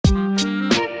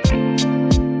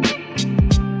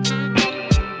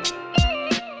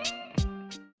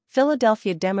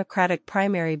Philadelphia Democratic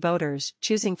primary voters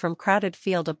choosing from crowded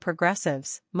field of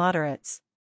progressives, moderates.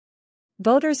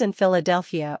 Voters in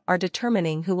Philadelphia are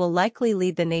determining who will likely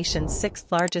lead the nation's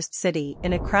sixth-largest city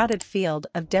in a crowded field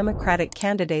of Democratic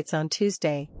candidates on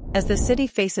Tuesday, as the city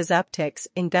faces upticks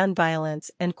in gun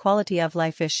violence and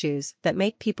quality-of-life issues that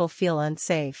make people feel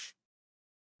unsafe.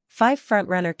 5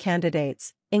 frontrunner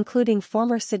candidates, including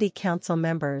former city council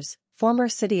members, former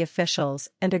city officials,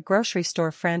 and a grocery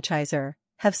store franchisor,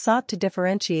 have sought to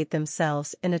differentiate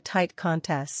themselves in a tight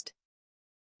contest.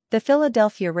 The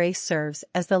Philadelphia race serves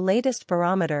as the latest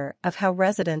barometer of how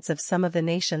residents of some of the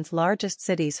nation's largest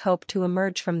cities hope to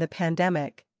emerge from the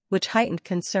pandemic, which heightened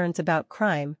concerns about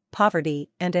crime, poverty,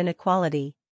 and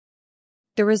inequality.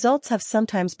 The results have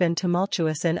sometimes been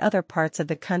tumultuous in other parts of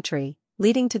the country,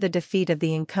 leading to the defeat of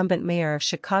the incumbent mayor of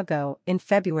Chicago in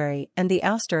February and the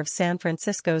ouster of San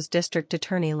Francisco's district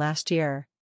attorney last year.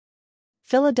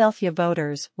 Philadelphia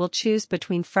voters will choose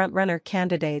between frontrunner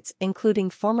candidates including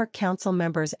former council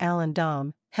members Alan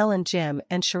Daum, Helen Jim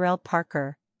and Sherelle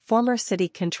Parker, former city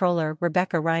controller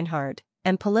Rebecca Reinhardt,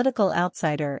 and political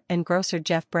outsider and grocer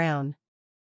Jeff Brown.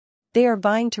 They are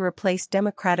vying to replace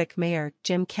Democratic Mayor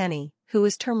Jim Kenney, who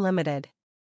is term-limited.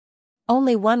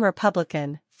 Only one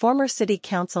Republican, former city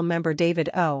council member David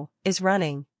O., is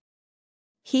running.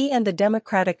 He and the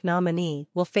Democratic nominee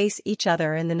will face each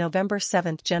other in the November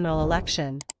 7 general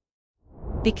election.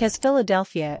 Because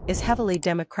Philadelphia is heavily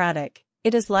Democratic,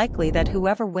 it is likely that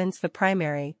whoever wins the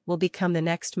primary will become the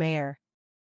next mayor.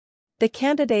 The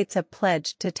candidates have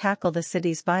pledged to tackle the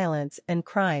city's violence and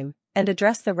crime and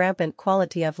address the rampant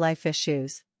quality-of-life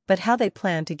issues, but how they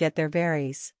plan to get there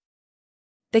varies.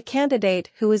 The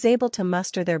candidate who is able to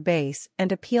muster their base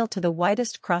and appeal to the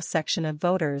widest cross-section of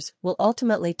voters will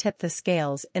ultimately tip the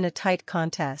scales in a tight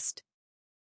contest.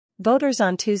 Voters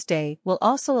on Tuesday will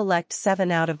also elect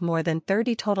 7 out of more than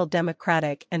 30 total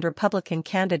Democratic and Republican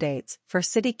candidates for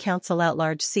city council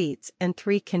at-large seats and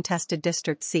 3 contested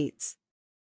district seats.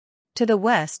 To the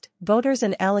west, voters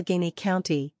in Allegheny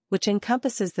County, which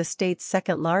encompasses the state's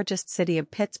second-largest city of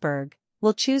Pittsburgh,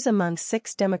 will choose among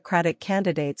 6 Democratic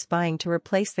candidates vying to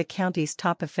replace the county's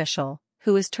top official,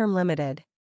 who is term-limited.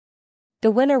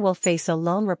 The winner will face a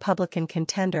lone Republican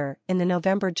contender in the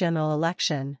November general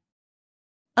election.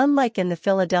 Unlike in the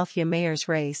Philadelphia mayor's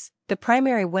race, the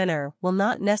primary winner will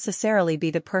not necessarily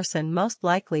be the person most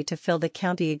likely to fill the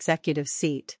county executive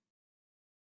seat.